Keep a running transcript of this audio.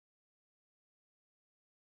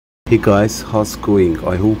Hey guys, how's it going?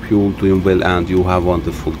 I hope you're all doing well and you have a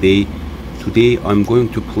wonderful day. Today I'm going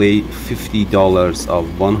to play $50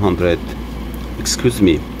 of 100, excuse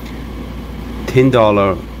me, $10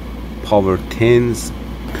 power 10s.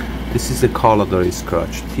 This is a Colorado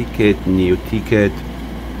scratch ticket, new ticket,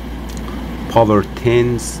 power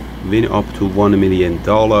 10s, win up to $1 million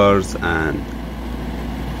and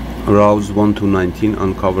rows 1 to 19,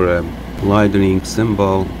 uncover a lightning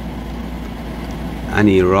symbol.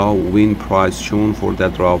 Any row, win price shown for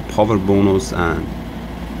that row, power bonus and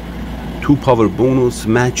 2 power bonus,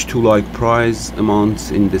 match 2 like prize amounts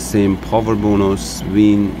in the same power bonus,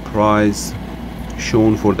 win price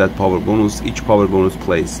shown for that power bonus, each power bonus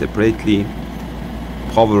placed separately.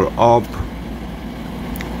 Power up,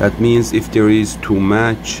 that means if there is 2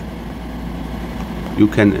 match you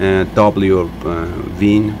can double your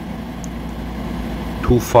win.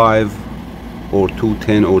 2.5 or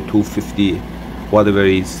 2.10 or 2.50, whatever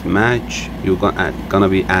is match, you're gonna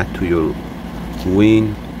be add to your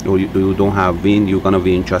win, or you don't have win, you're gonna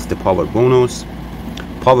win just the power bonus.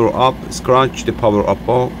 Power up, scratch the power up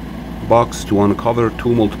box to uncover 2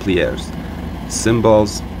 multipliers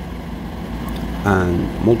symbols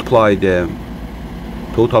and multiply the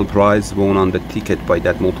total prize won on the ticket by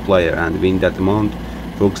that multiplier and win that amount.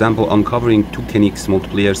 For example, uncovering 2 10x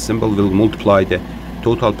multiplier symbol will multiply the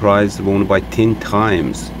total prize won by 10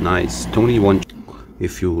 times. Nice. Tony won.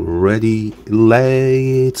 If you're ready,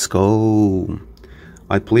 let's go.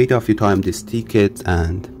 I played a few times this ticket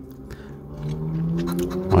and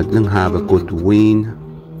I didn't have a good win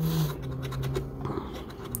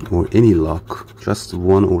or any luck, just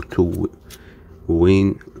 1 or 2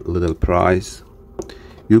 win, little prize.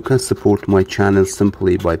 You can support my channel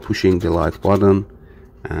simply by pushing the like button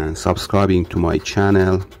and subscribing to my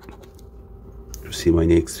channel to see my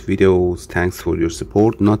next videos. Thanks for your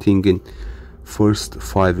support. Nothing in first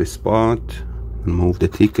 5 spot. Move the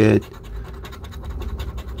ticket.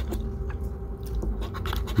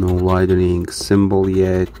 No lightning symbol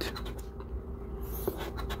yet.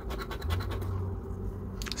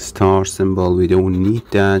 Star symbol, we don't need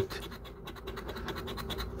that.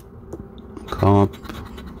 Cup,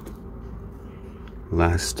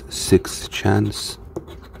 last 6 chance.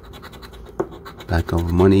 Bag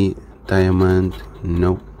of money, diamond,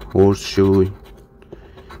 no. Horseshoe,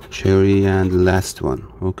 cherry, and last one.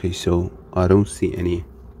 Okay, so I don't see any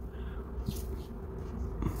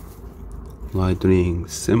lightning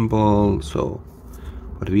symbol, so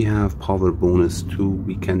but we have power bonus too.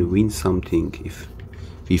 We can win something if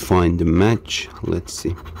we find the match. Let's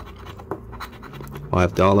see.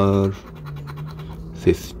 $5,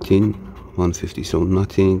 15, 150, so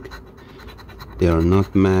nothing. They are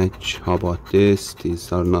not match. How about this?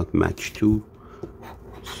 These are not match too.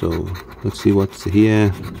 So let's see what's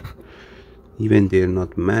here. Even they're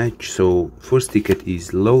not match. So first ticket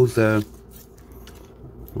is loser.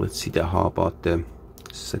 Let's see how about the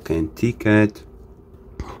second ticket.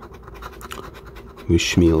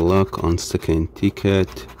 Wish me luck on second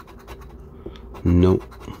ticket. No,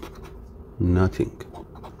 nothing.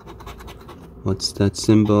 What's that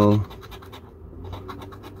symbol?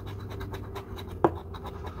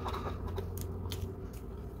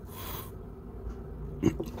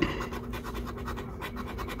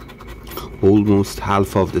 Almost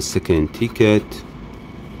half of the second ticket.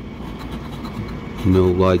 No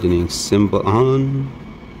lightning symbol on.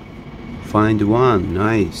 Find one.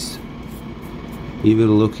 Nice. We were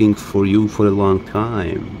looking for you for a long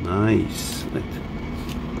time. Nice. Let's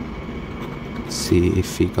see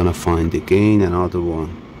if we're gonna find again another one.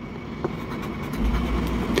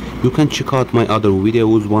 You can check out my other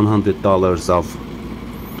videos. $100 of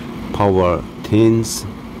power 10s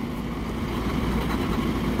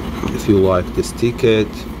if you like this ticket,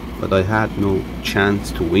 but I had no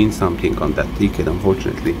chance to win something on that ticket,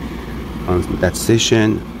 unfortunately, on that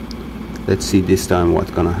session. Let's see this time what's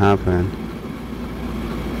gonna happen.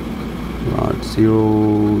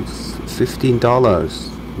 Zeros, $15.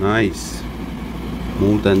 Nice,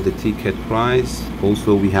 more than the ticket price.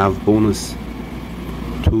 Also we have bonus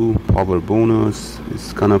 2 power bonus.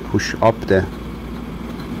 It's gonna push up the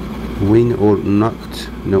win or not.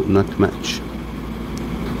 No, not match.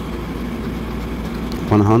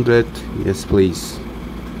 100, yes please.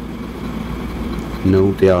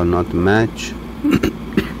 No, they are not match.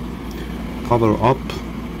 Power up.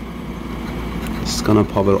 It's gonna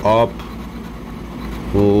power up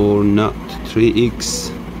or not.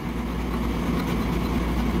 3x,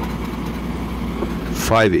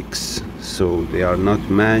 5x, so they are not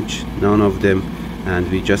match, none of them,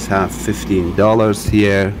 and we just have $15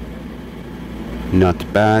 here. Not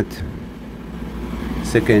bad.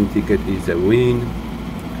 Second ticket is a win.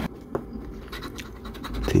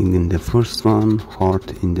 nothing in the first one,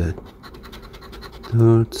 heart in the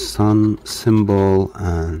third, sun symbol,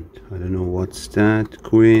 and I don't know what's that,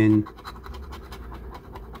 queen,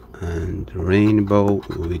 and rainbow.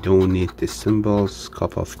 We don't need the symbols.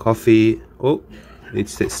 Cup of coffee. Oh,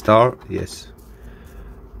 it's the star. Yes,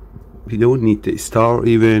 we don't need the star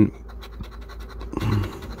even.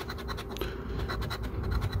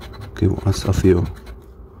 Give us a few.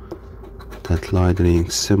 That lightning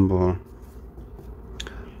symbol.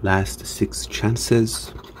 Last 6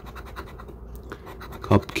 chances.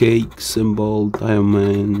 Cupcake symbol,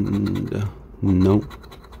 diamond. No,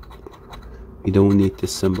 we don't need the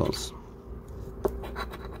symbols.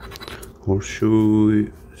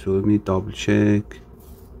 Horseshoe. So let me double check.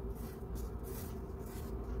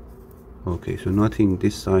 Okay, so nothing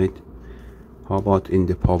this side. How about in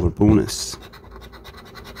the power bonus?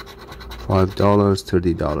 $5,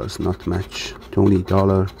 $30, not match. $20,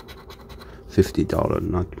 $50,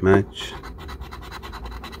 not match.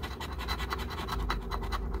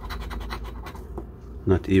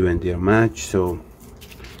 Not even their match. So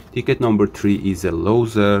ticket number 3 is a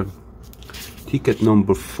loser. Ticket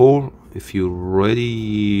number 4, if you're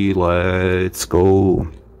ready, let's go.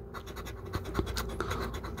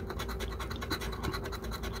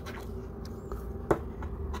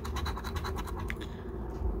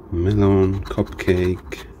 Melon,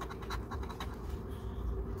 cupcake,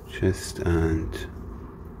 chest, and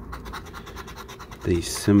the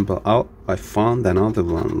symbol. Oh, I found another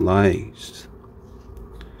one. Lights.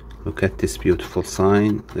 Look at this beautiful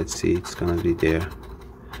sign. Let's see, it's gonna be there.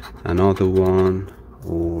 Another one,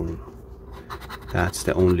 or that's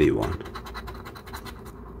the only one.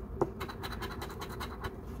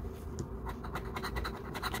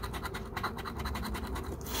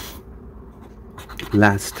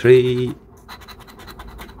 Last 3.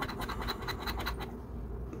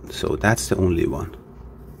 So that's the only one.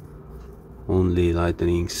 Only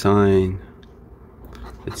lightning sign.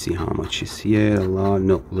 Let's see how much is here. A lot.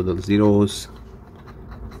 No, little zeros.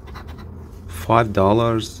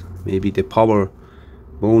 $5. Maybe the power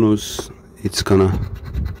bonus, it's gonna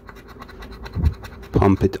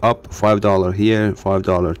pump it up. $5 here,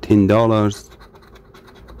 $5, $10,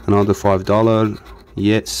 another $5.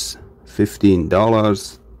 Yes,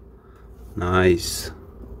 $15. Nice.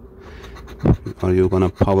 Are you gonna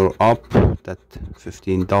power up that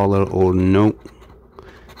 $15 or no?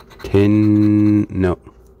 10, no,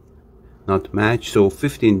 not match. So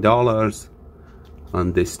 $15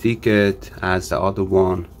 on this ticket as the other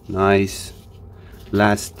one. Nice.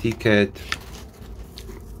 Last ticket.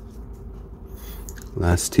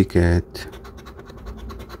 Last ticket.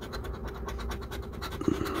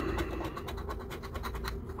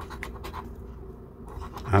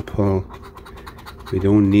 Apple. We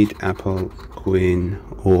don't need apple, queen,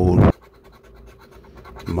 or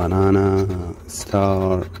banana,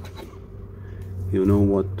 star. You know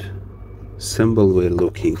what symbol we're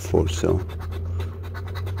looking for, so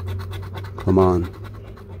come on.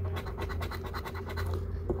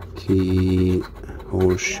 Key,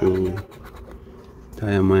 horseshoe,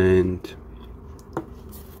 diamond.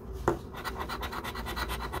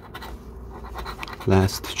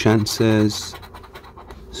 Last chances.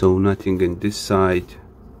 So nothing in this side,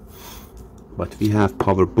 but we have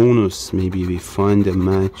power bonus. Maybe we find a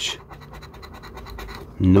match.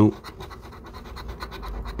 No.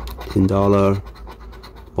 $10,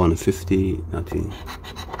 $150, nothing.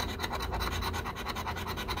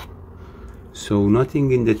 So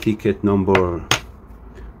nothing in the ticket number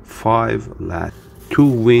 5. Last 2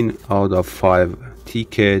 win out of 5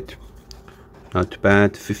 ticket. Not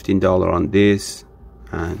bad. $15 on this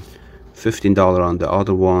and $15 on the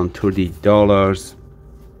other one. $30,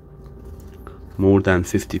 more than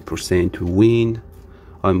 50% to win.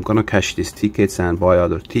 I'm gonna cash these tickets and buy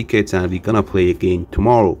other tickets, and we're gonna play again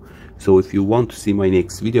tomorrow. So if you want to see my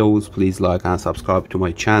next videos, please like and subscribe to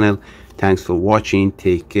my channel. Thanks for watching.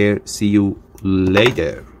 Take care. See you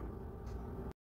later.